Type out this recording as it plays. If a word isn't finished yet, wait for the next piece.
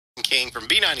King from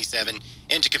B97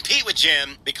 and to compete with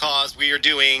Jim because we are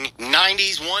doing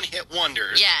 90s one-hit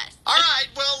wonders. Yes. All right,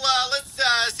 well, let's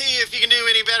see if you can do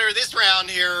any better this round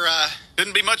here.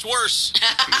 Couldn't be much worse.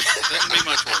 Couldn't be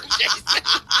much worse.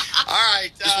 All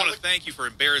right. Just want to thank you for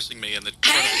embarrassing me in the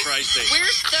front of the Tri-State. We're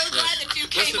so glad that you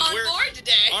came on board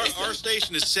today. Our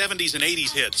station is 70s and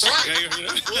 80s hits. Right.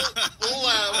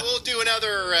 We'll do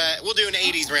another. We'll do an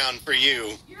 80s round for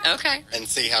you. Okay. And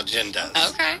see how Jen does.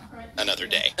 Okay. Another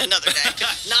day. Another day.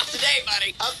 Not today,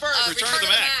 buddy. Up first. Return of the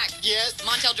Mac. Yes.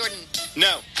 Montel Jordan.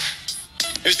 No.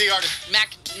 Who's the artist?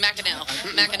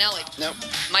 McAnally. Nope.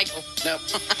 Michael. Nope.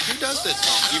 Who does this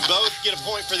song? You both get a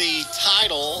point for the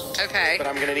title. Okay. But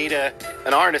I'm going to need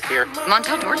an artist here.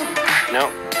 Montel Jordan. No.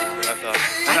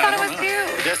 I thought it was you.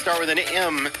 It does start with an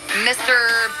M.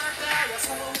 Mr.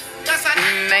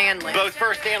 Manley. Both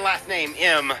first and last name,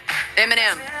 M.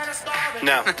 Eminem.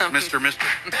 No. Mr.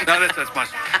 No, that's my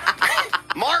song.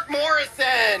 Mark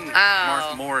Morrison. Oh.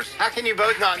 Mark Morris. How can you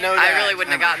both not know that? I really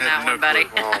wouldn't have gotten that one, buddy.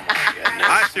 Oh, my goodness.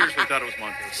 I seriously thought it was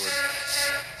Montel Jordan.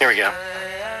 Here we go.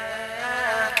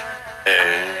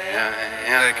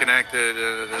 Connected.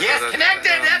 Yes,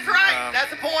 Connected. That's right.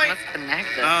 That's the point. What's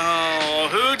Connected? Oh,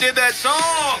 who did that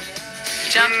song?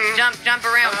 Jump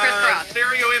around, crisscross.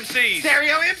 Stereo MC.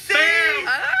 Stereo MC.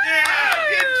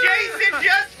 Did Jason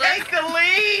just take the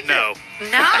lead? No.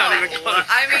 No. Not even close.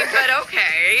 I mean, but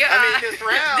okay. I mean, this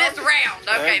round. This round.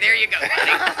 Okay, there you go,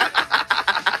 buddy.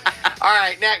 All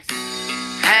right, next.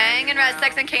 Hang and Rest,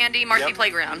 Sex and Candy, Marcy Yep.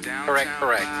 Playground. Correct.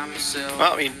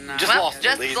 Well, you just lost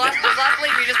the lead. Lost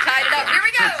lead. We just tied it up. Here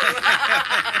we go.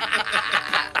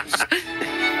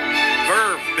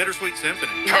 Verve, Bittersweet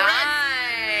Symphony.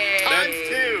 Nice. Times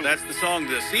two. That's the song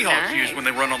the Seahawks use when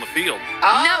they run on the field.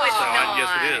 Oh. No, it's So, not. yes,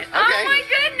 it is. Okay. Oh, my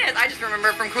goodness. I just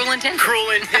remember from Cruel Intentions. Cruel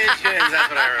Intentions. That's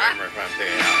what I remember from too.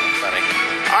 Yeah, that's funny.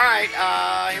 All right,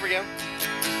 here we go.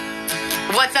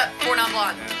 What's up, Four Non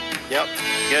Blonde? Yep.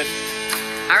 Good.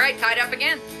 All right, tied up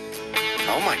again.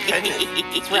 Oh my goodness.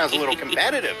 This round's a little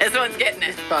competitive. This one's getting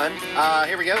it. Fun.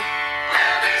 Here we go.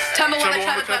 Tumblewumma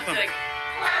Tumblewumma.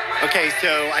 Okay,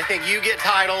 so I think you get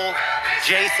title.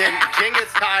 Jen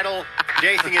gets title.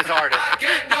 Jason gets artist.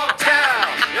 Down.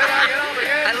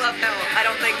 I love how I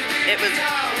don't think it was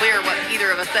clear what either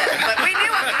of us said, but we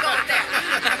knew what was going there.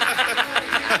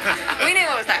 We knew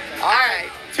what was happening. All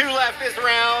right. Two left this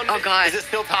round. Oh, God. Is it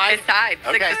still tied? It's tied.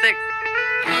 Okay. 6-6.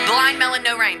 Blind Melon,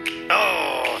 No Rain.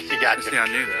 Oh, she got you. See, I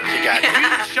knew that. She got you.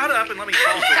 You shut up and let me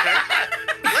talk, okay?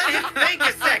 Let me think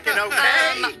a second,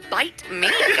 okay? Bite me.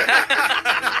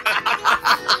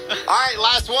 All right,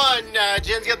 last one.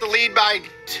 Jen's got the lead by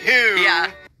 2.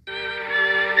 Yeah.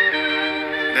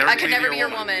 I could never Be be your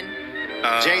woman.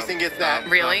 Jason gets that.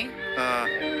 Really?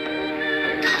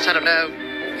 Gosh, I don't know.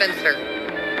 Finster.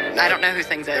 I don't know who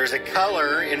sings it. There's a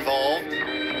color involved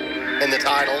in the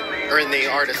title, or in the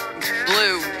artist.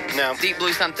 Blue. No. Deep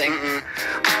blue something.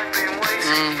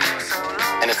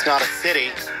 And it's not a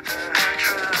city.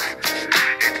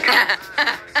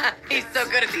 He's so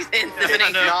good at these hints, isn't It's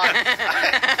he? not.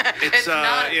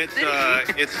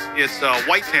 It's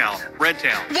Whitetown,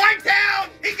 Redtown. Whitetown!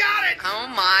 He got it! Oh,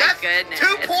 my That's goodness. 2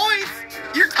 points!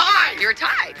 You're tied! You're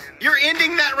tied. You're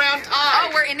ending that round tied.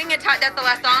 Oh, we're ending it tied. That's the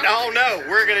last song? Oh, no.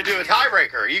 We're going to do a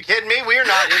tiebreaker. Are you kidding me? We're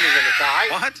not ending in a tie.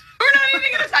 What? We're not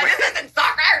ending it tied. This isn't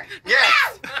soccer.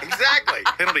 Yes, exactly.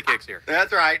 Penalty kicks here.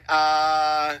 That's right.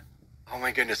 Oh,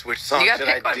 my goodness. Which song You gotta should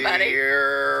I pick one, do buddy.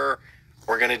 here?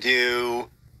 We're going to do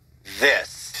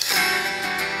this.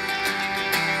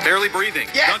 Barely Breathing.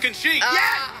 Yes. Duncan Sheik.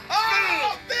 Yes!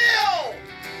 Oh, Bill!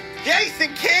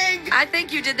 Jason King! I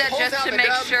think you did that Pulls just out to the make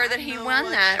dub. sure that he won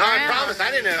that. No, I round. promise.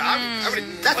 I didn't know.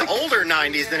 That's older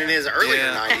 90s than it is earlier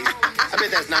Yeah. 90s. I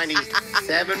bet that's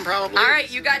 97 probably. All right,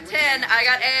 you got 10. I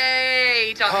got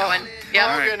 8 on that one. Oh, Yep.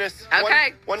 my goodness.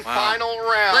 Okay. One Wow. final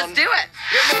round. Let's do it.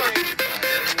 Good Miller